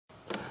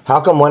How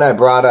come when I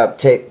brought up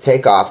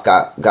Takeoff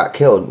got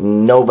killed,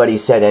 nobody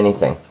said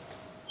anything?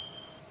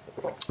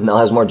 Mel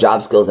has more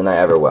job skills than I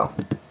ever will.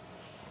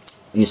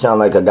 You sound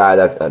like a guy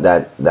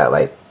that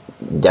like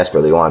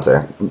desperately wants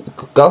her.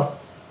 Go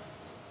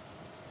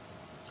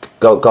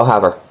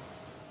have her.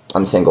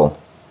 I'm single.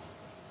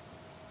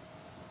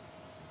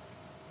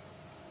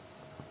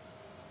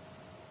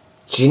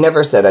 She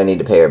never said I need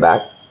to pay her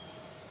back.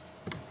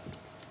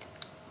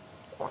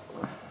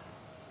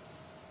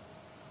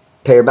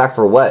 Pay her back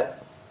for what?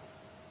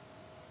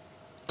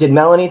 Did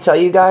Melanie tell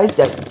you guys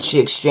that she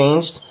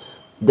exchanged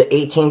the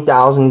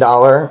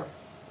 $18,000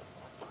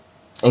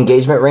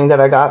 engagement ring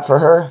that I got for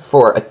her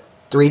for a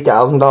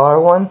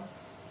 $3,000 one?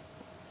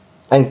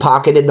 And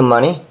pocketed the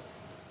money?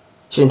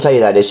 She didn't tell you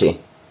that, did she?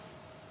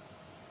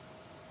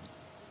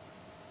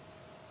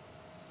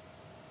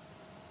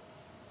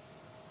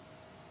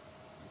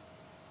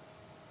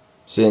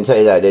 She didn't tell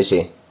you that, did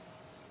she?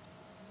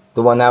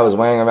 The one that I was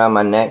wearing around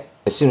my neck,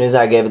 as soon as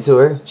I gave it to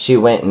her, she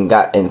went and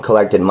got and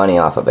collected money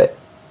off of it.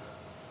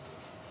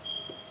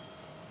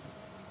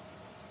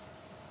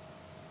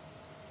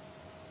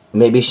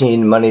 Maybe she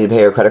needed money to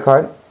pay her credit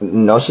card?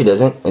 No, she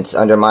doesn't. It's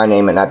under my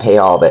name and I pay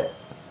all of it.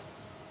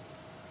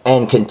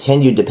 And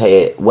continued to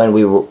pay it when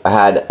we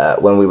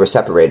were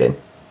separated.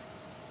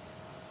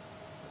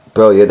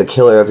 Bro, you're the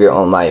killer of your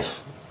own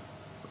life.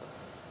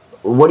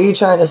 What are you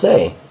trying to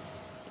say?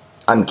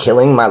 I'm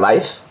killing my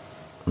life?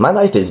 My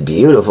life is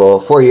beautiful.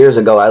 4 years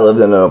ago, I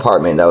lived in an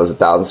apartment that was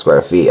 1,000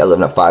 square feet. I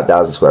lived in a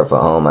 5,000 square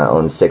foot home. I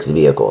owned 6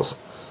 vehicles.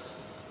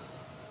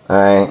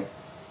 Alright?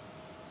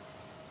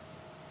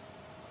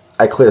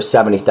 I clear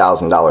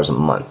 $70,000 a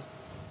month.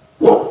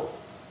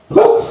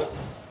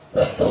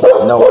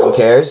 No one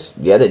cares?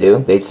 Yeah, they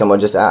do. Someone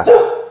just asked.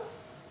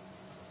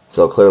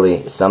 So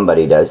clearly,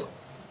 somebody does.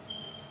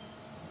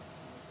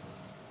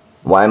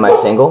 Why am I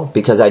single?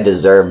 Because I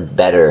deserve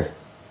better.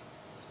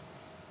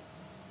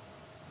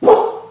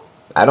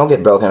 I don't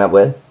get broken up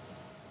with.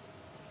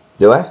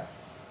 Do I?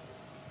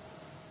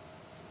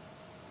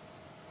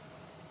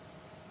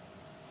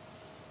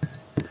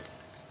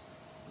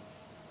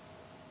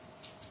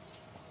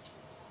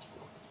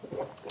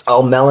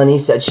 Oh, Melanie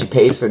said she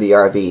paid for the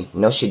RV.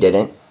 No, she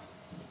didn't.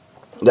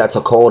 That's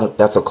a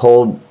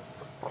cold-faced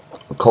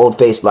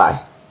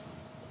lie.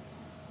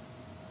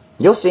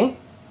 You'll see.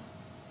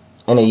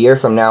 In a year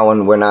from now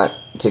when we're not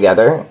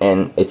together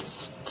and it's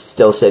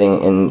still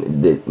sitting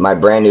in my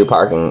brand new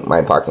parking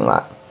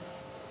lot.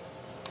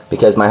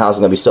 Because my house is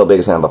going to be so big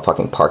it's going to have a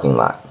fucking parking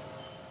lot.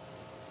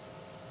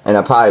 And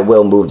I probably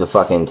will move to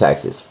fucking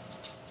Texas.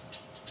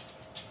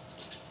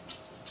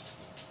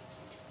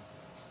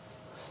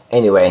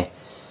 Anyway,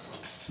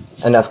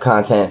 enough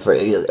content for...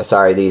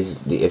 Sorry,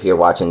 if you're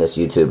watching this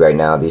YouTube right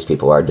now, these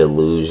people are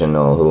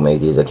delusional who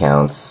make these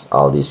accounts.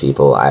 All these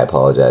people, I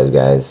apologize,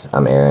 guys.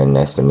 I'm Aaron.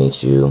 Nice to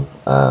meet you.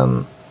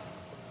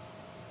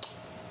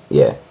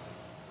 Yeah.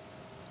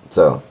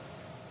 So...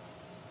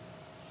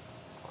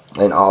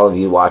 And all of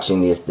you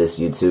watching this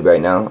YouTube right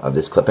now, of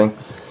this clipping,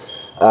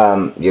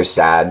 you're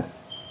sad.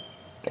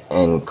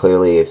 And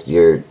clearly if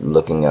you're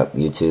looking up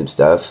YouTube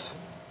stuff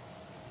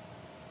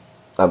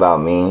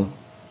about me,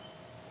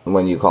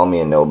 when you call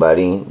me a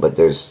nobody, but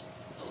there's,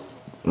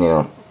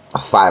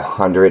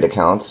 500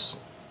 accounts,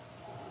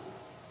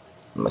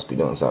 I must be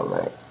doing something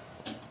right.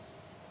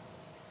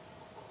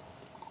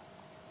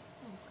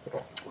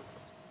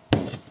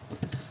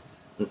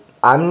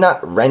 I'm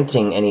not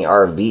renting any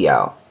RV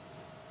out.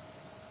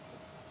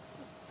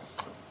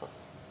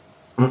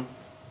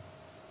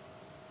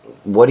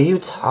 What are you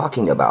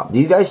talking about? Do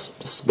you guys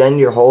spend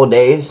your whole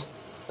days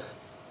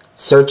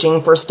searching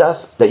for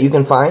stuff that you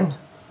can find?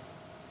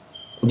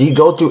 Do you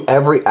go through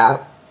every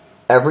app,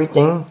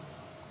 everything?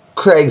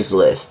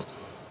 Craigslist.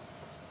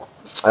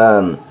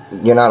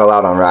 You're not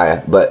allowed on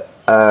Raya, but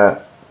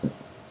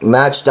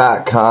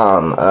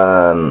Match.com.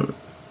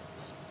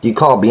 You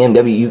call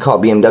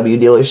BMW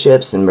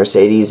dealerships and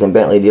Mercedes and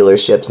Bentley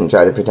dealerships and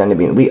try to pretend to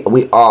be.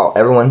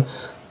 Everyone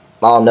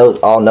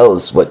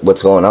knows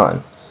what's going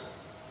on.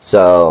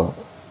 So,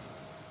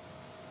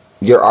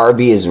 your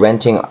RV is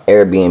renting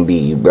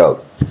Airbnb, you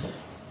broke.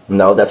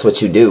 No, that's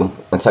what you do.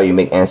 That's how you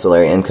make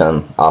ancillary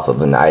income off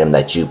of an item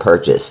that you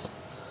purchased.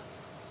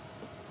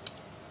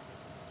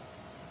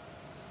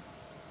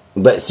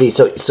 But see,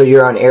 so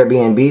you're on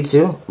Airbnb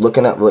too?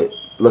 Looking up what?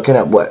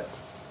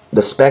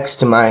 The specs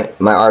to my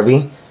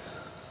RV?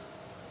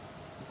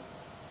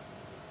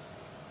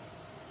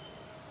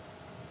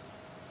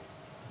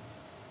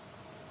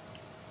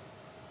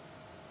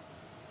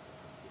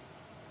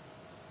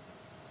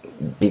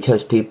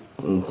 Because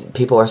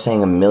people are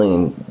saying a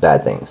million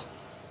bad things.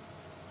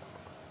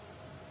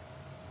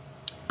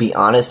 Be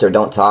honest or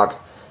don't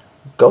talk.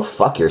 Go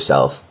fuck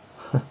yourself.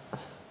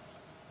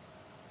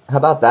 How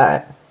about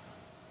that?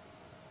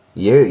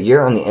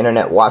 You're on the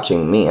internet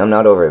watching me. I'm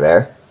not over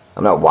there.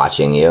 I'm not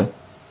watching you.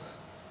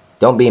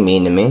 Don't be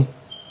mean to me.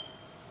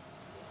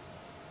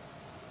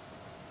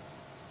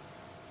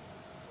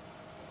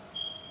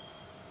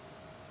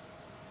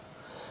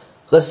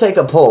 Let's take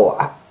a poll.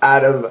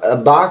 Out of a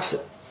box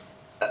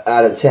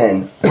out of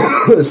 10.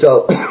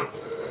 So,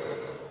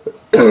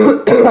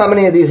 how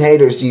many of these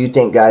haters do you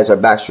think, guys, are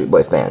Backstreet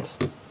Boy fans?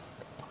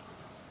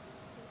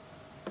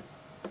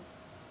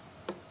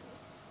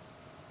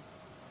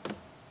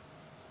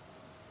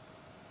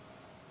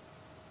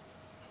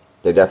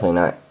 They're definitely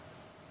not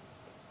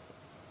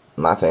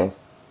my fans.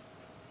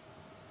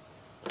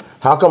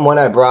 How come when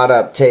I brought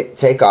up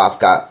Takeoff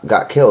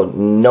got killed,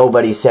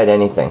 nobody said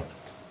anything?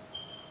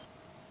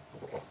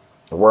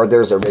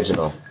 Werther's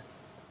original.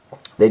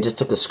 They just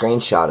took a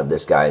screenshot of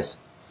this, guys.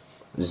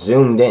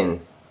 Zoomed in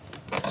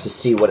to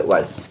see what it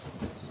was.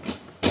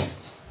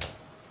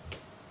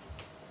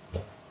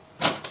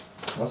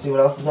 Let's see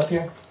what else is up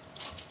here.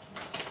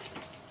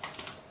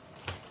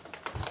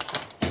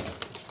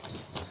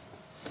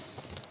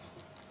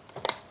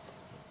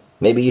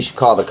 Maybe you should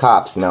call the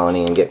cops,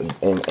 Melanie, and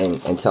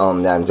and tell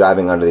them that I'm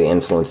driving under the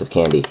influence of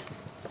candy.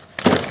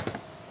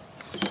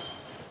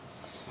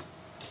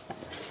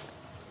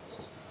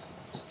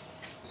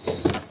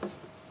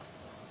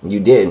 You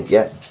did,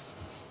 yeah.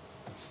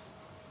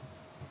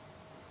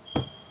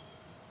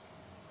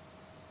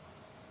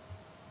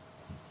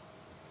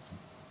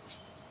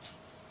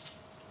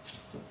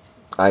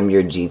 I'm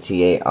your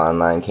GTA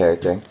Online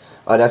character.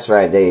 Oh, that's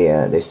right.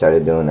 They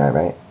started doing that,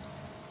 right?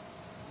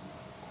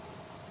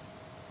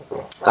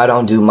 I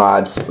don't do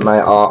mods. A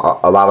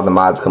lot of the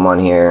mods come on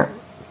here.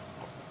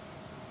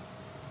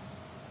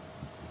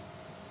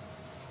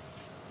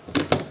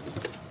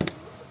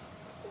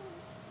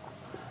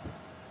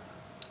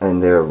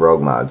 And they're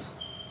rogue mods.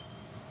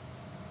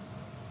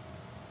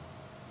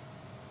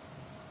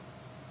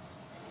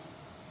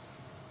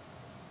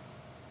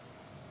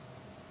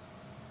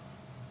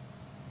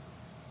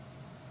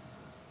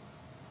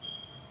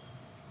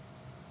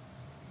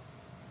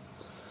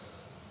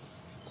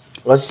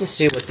 Let's just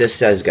see what this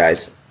says,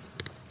 guys.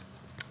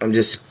 I'm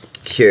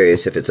just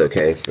curious if it's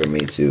okay for me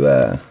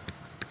to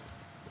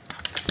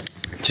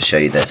show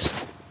you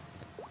this.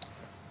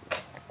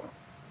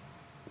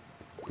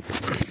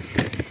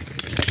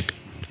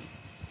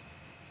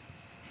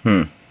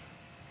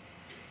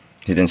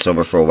 He's been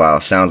sober for a while.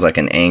 Sounds like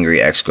an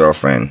angry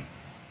ex-girlfriend.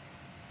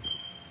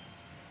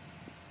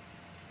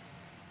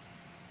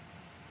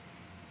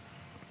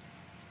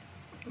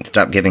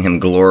 Stop giving him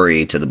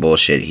glory to the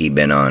bullshit he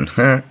been on.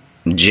 Huh?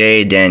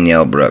 J.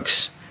 Danielle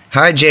Brooks.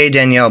 Hi, J.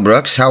 Danielle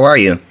Brooks. How are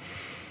you?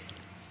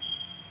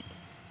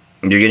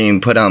 You're getting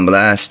put on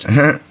blast.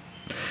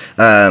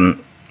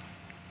 AV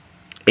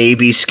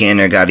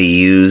scanner gotta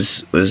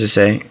use... What does it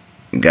say?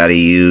 Gotta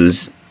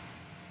use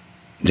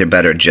their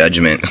better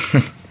judgment.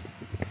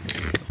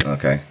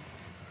 Okay.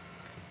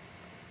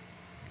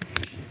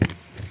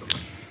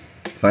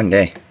 Fun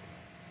day.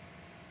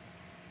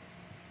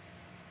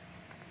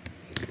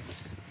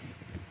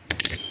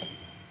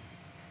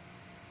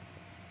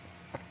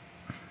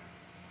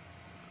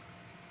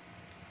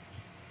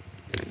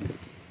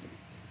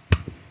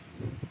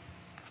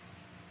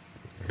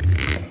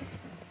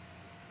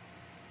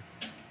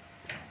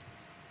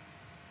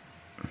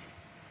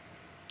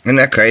 Isn't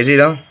that crazy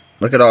though?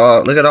 Look at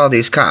all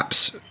these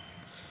cops.